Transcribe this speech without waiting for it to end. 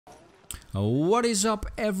What is up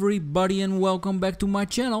everybody and welcome back to my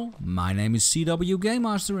channel. My name is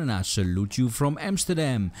ZWGamemaster and I salute you from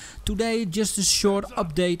Amsterdam. Today just a short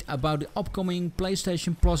update about the upcoming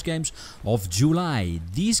PlayStation Plus games of July.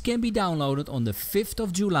 These can be downloaded on the 5th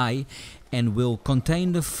of July and will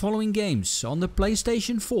contain the following games. On the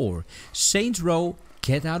PlayStation 4, Saints Row,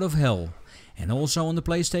 Gat Out of Hell. And also on the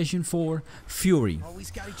PlayStation 4, Furi.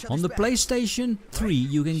 On the PlayStation 3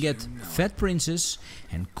 you can get Fat Princess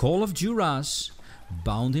and Call of Juarez,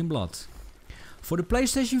 Bound in Blood. For the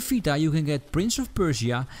PlayStation Vita you can get Prince of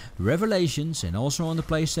Persia, Revelations, and also on the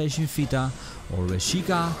PlayStation Vita,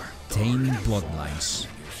 Oreshika, Tainted Bloodlines.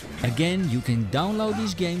 Again, you can download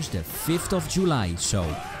these games the 5th of July, so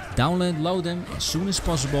download them as soon as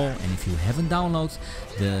possible, and if you haven't downloaded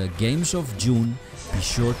the games of June, be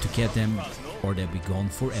sure to get them or they'll be gone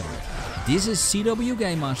forever. This is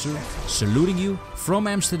ZWGamemaster saluting you from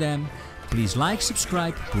Amsterdam. Please like,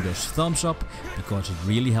 subscribe, put a thumbs up because it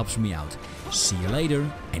really helps me out. See you later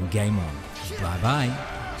and game on. Bye bye.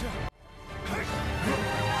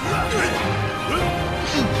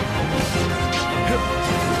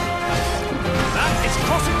 That is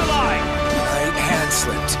crossing the line! My hand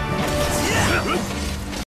slipped.